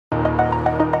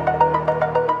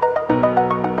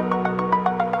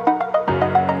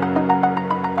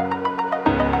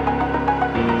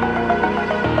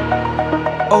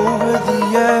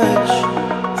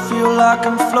like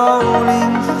I'm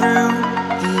floating through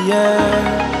the air.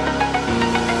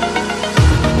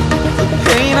 The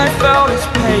pain I felt is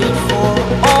paid for,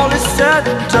 all is said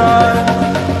and done.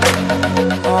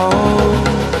 Oh,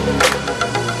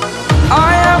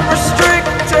 I am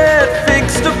restricted,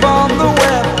 fixed upon the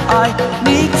web. I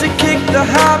need to kick the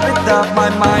habit that my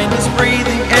mind is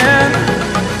breathing in.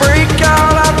 Break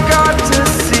out, I've got to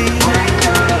see.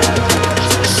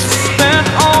 Spent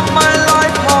all my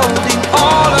life holding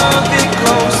all of it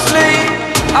closely.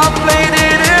 I played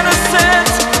it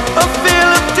innocent, a feel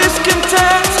of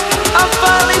discontent. I'm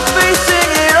finally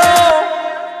facing it all,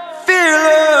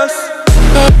 fearless.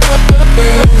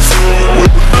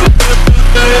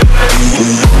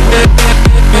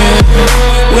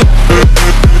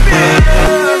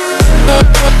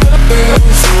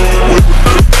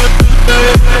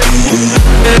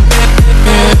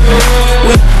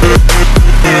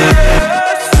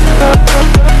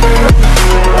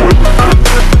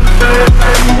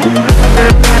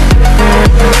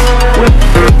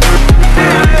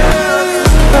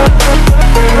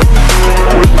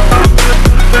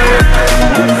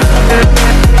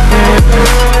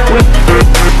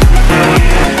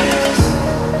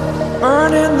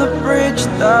 Burning the bridge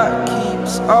that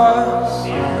keeps us.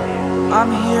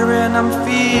 I'm here and I'm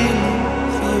feeling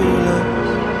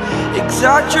fearless.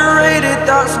 Exaggerated,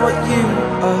 that's what you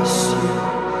assume.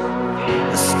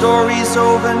 The story's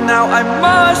over now, I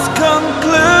must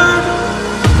conclude.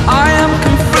 I am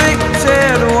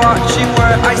conflicted, watching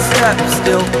where I step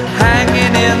still,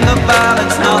 hanging in the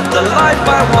balance. Not the life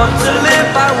I want to live,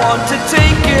 I want to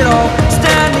take it all.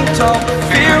 Standing tall,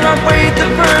 fear outweighed the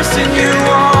person you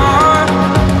are.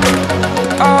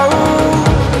 Oh,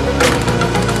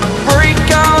 break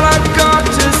out, I've got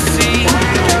to see.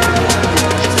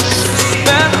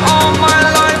 Spent all my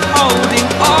life holding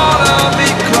all of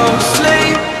it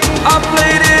closely. I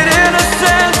played it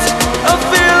innocent, a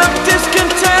feel of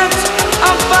discontent.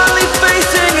 I'm finally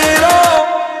facing it all,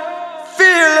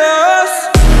 fearless.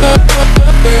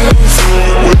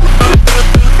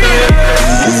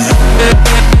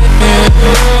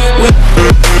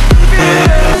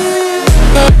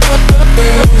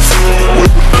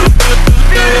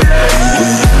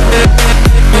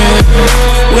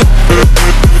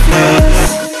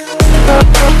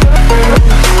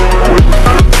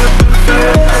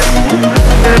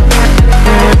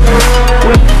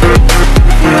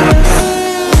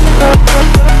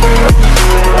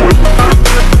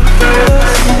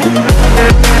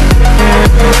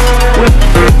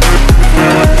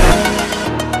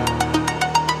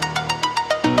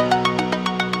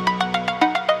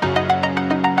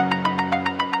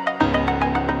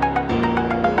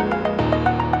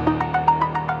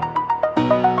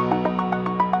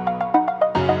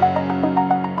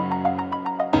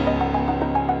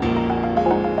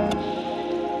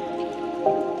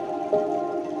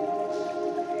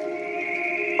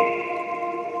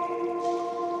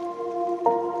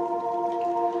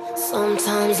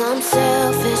 Sometimes I'm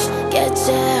selfish, get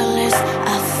jealous.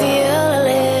 I feel a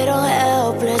little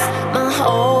helpless. My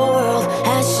whole world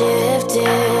has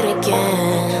shifted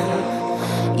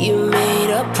again. You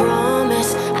made a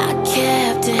promise, I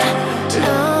kept it.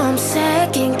 Now I'm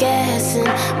second guessing.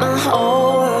 My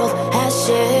whole world has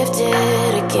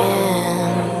shifted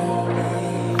again.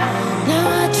 Now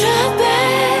I drive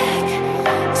back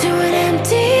to an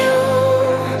empty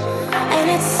home, and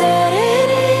it's setting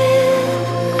in.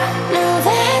 Now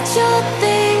that your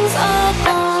things are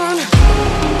gone,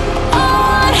 oh,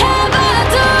 what have I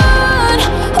done?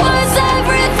 Was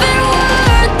everything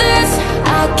worth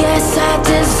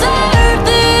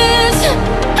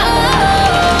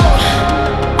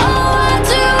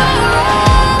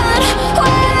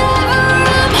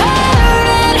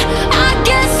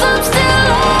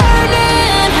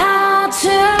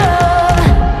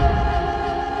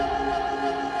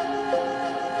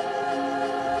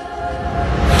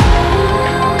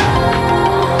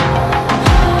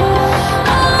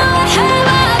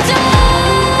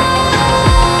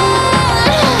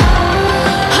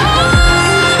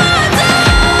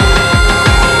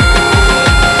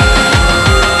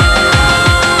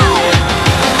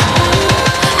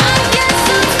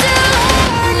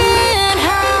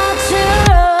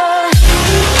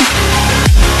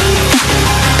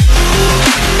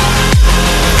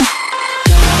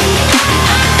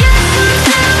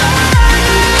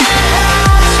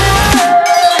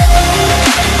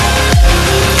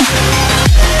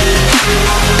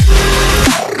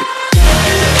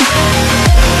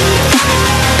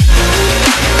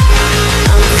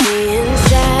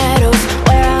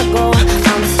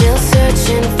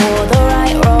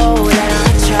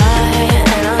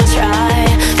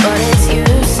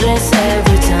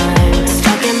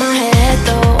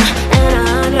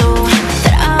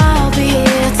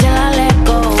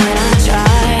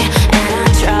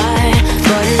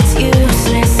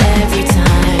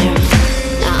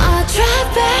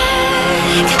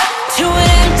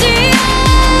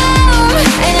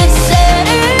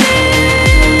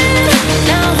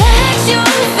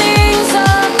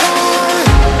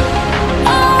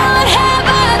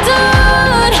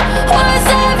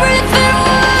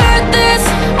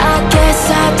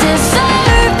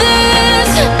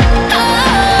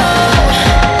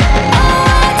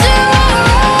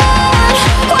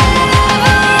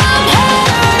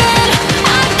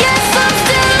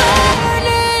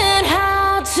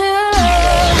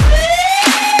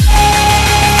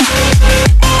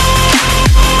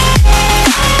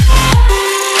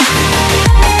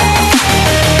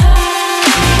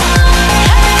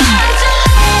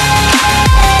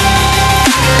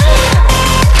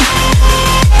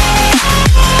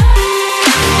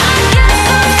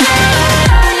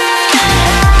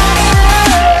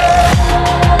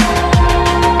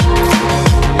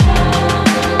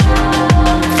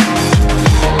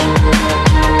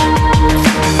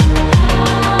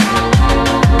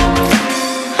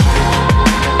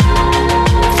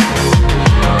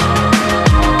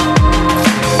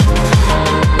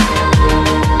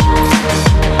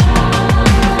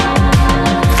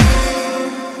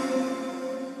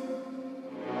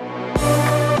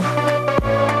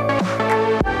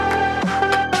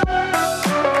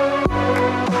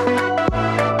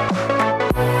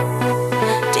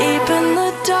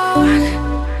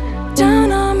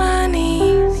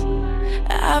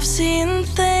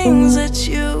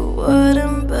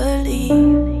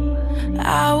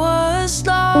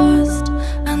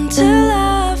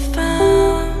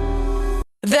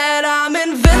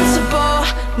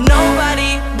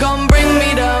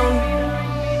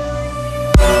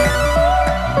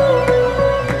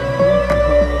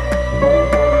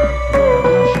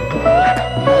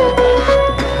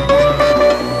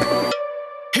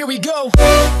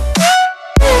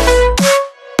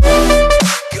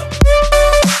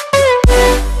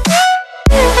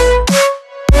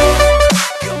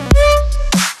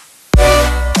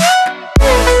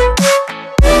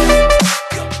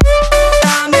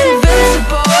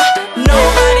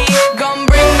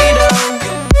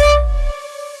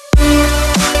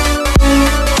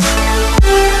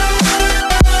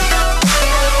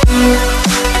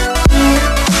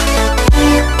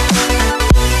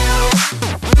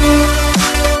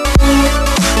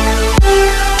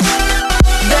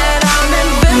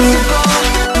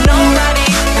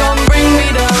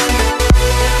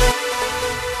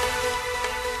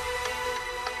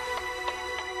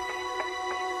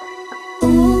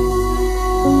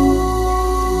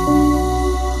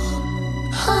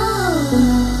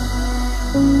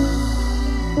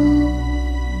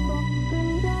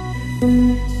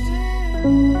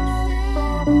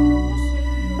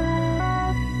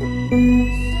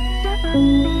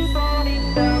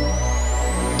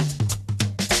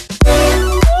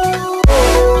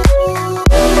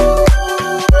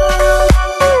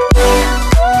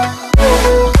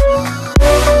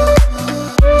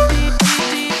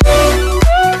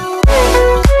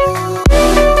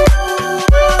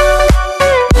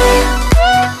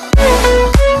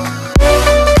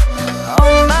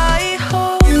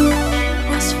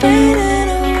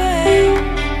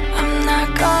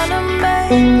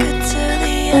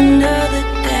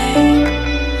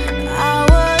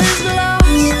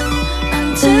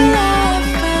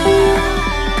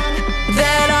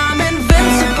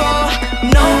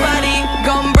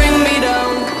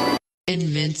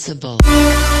Invincible.